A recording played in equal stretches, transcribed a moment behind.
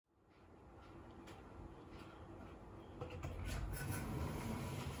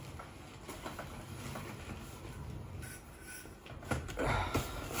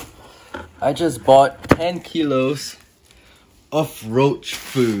I just bought 10 kilos of roach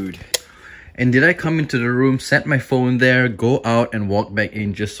food. And did I come into the room, set my phone there, go out and walk back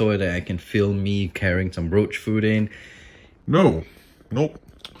in just so that I can film me carrying some roach food in? No. Nope.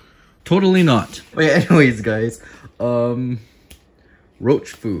 Totally not. Oh yeah, anyways guys, roach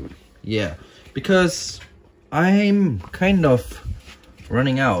food. Yeah, because I'm kind of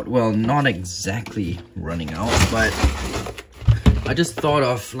running out. Well, not exactly running out, but I just thought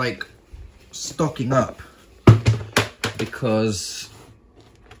of like stocking up because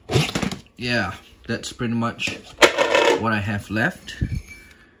yeah, that's pretty much what I have left.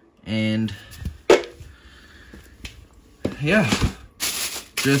 And yeah,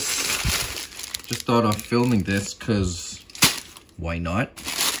 just thought of filming this because why not?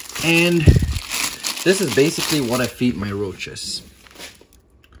 And this is basically what I feed my roaches.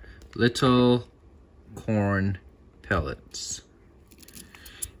 Little corn pellets.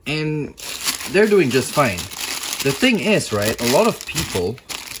 And they're doing just fine. The thing is, right, a lot of people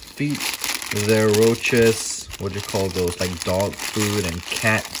feed their roaches, what do you call those, like dog food and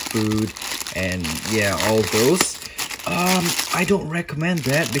cat food and yeah, all those. I don't recommend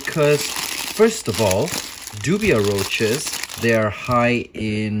that because first of all, Dubia roaches, they are high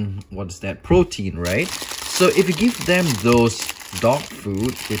in, what is that, protein, right? So if you give them those dog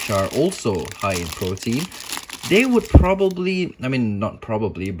food, which are also high in protein, they would probably, I mean, not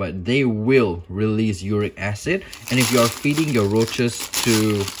probably, but they will release uric acid. And if you are feeding your roaches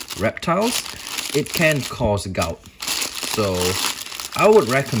to reptiles, it can cause gout. So I would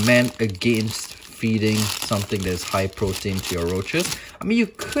recommend against feeding something that's high protein to your roaches. I mean, you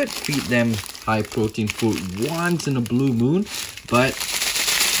could feed them high protein food once in a blue moon, but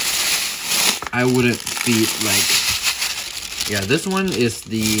I wouldn't feed like, yeah, this one is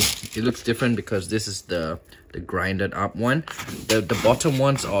it looks different because this is the grinded up one. The bottom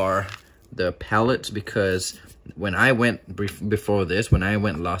ones are the pellets because when I went before this, when I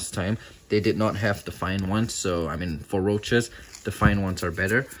went last time, they did not have the fine ones. So, I mean, for roaches, the fine ones are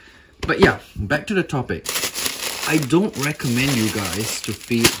better. But yeah, back to the topic. I don't recommend you guys to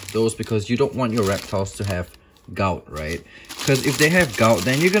feed those because you don't want your reptiles to have gout, right? Because if they have gout,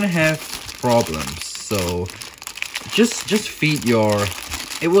 then you're gonna have problems. So just feed your...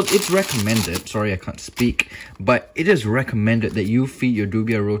 It's recommended, sorry I can't speak, but it is recommended that you feed your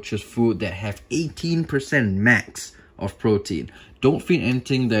Dubia roaches food that have 18% max of protein. Don't feed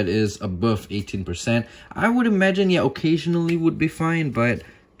anything that is above 18%. I would imagine, yeah, occasionally would be fine, but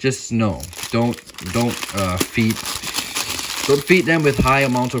just no, don't feed them with high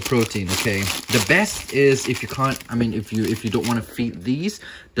amount of protein. Okay, the best is if you can't, I mean, if you don't want to feed these,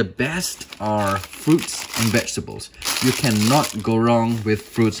 the best are fruits and vegetables. You cannot go wrong with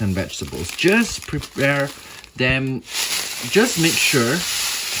fruits and vegetables. Just prepare them, just make sure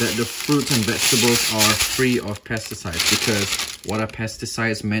that the fruits and vegetables are free of pesticides, because what are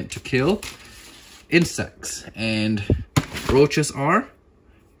pesticides meant to kill? Insects, and roaches are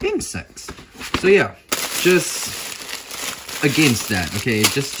insects. So yeah, just against that, okay?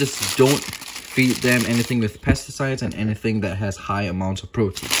 Just don't feed them anything with pesticides and anything that has high amounts of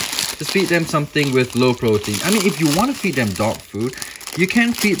protein. Just feed them something with low protein. I mean, if you want to feed them dog food, you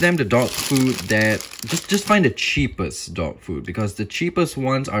can feed them the dog food that just find the cheapest dog food, because the cheapest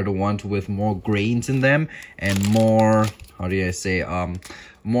ones are the ones with more grains in them and more, how do I say,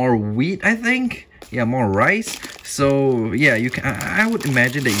 more wheat, I think. Yeah, more rice. So yeah, you can, I would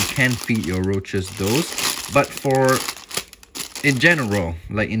imagine that you can feed your roaches those. But for in general,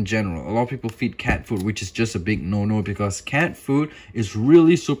 a lot of people feed cat food, which is just a big no-no, because cat food is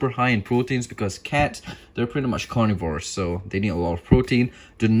really super high in proteins, because cats, they're pretty much carnivores, so they need a lot of protein.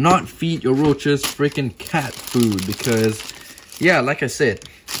 Do not feed your roaches freaking cat food, because yeah, like I said,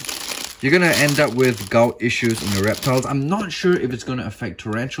 you're gonna end up with gout issues in your reptiles. I'm not sure if it's gonna affect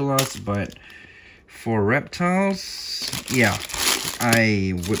tarantulas, but for reptiles, yeah,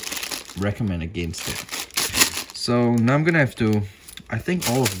 I would recommend against it. So now I'm gonna have to, I think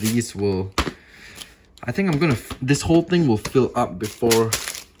all of these will, this whole thing will fill up before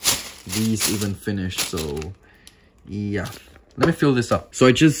these even finish. So yeah, let me fill this up. So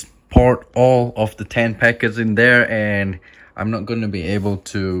I just poured all of the 10 packets in there, and I'm not gonna be able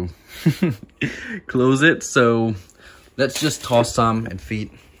to close it. So let's just toss some and feed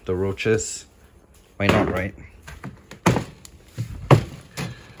the roaches. Why not, right?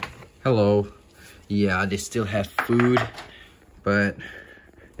 Hello. Yeah, they still have food, but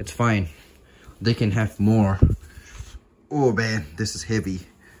it's fine. They can have more. Oh man, this is heavy.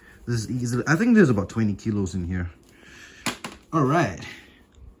 This is easily, I think there's about 20 kilos in here. All right,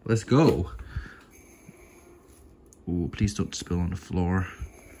 let's go. Oh, please don't spill on the floor.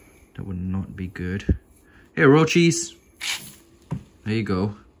 That would not be good. Hey, Roaches. There you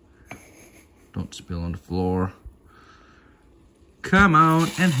go. Don't spill on the floor. Come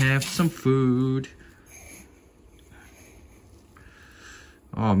out and have some food.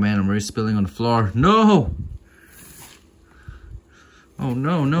 Oh man, I'm already spilling on the floor. No! Oh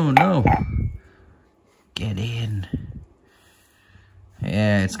no, no, no. Get in.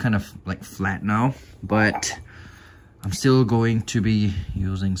 Yeah, it's kind of like flat now, but I'm still going to be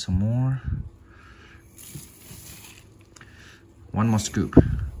using some more. One more scoop.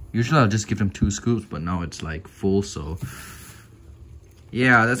 Usually I'll just give them 2 scoops, but now it's like full, so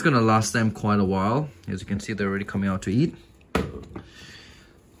yeah, that's gonna last them quite a while. As you can see, they're already coming out to eat.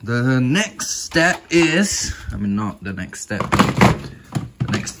 The next step is, I mean, not the next step, the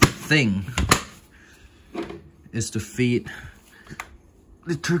next thing is to feed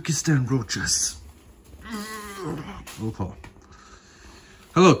the Turkestan roaches. Okay.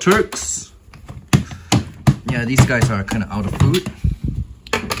 Hello, Turks. Yeah, these guys are kind of out of food.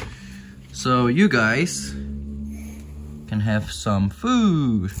 So you guys can have some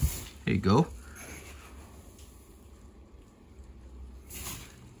food. Here you go.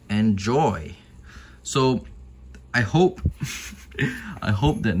 Enjoy. So I hope I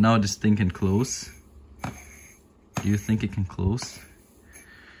hope that now this thing can close. Do you think it can close?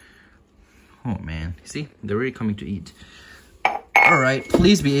 Oh man, see, they're already coming to eat. All right,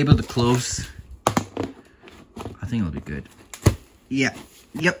 please be able to close. I think it'll be good. Yeah,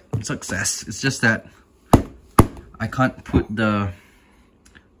 yep, success. It's just that I can't put the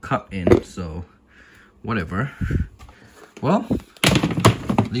cup in, so whatever. Well,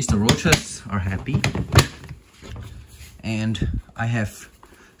 at least the roaches are happy. And I have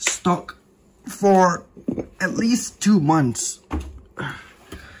stock for at least 2 months,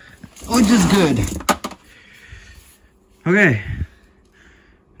 which is good. Okay,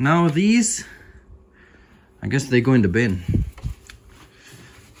 now these, I guess they go in the bin.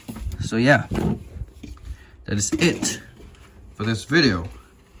 So yeah, that is it for this video.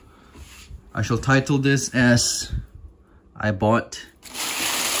 I shall title this as I bought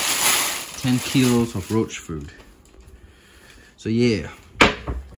 10 kilos of roach food. So yeah.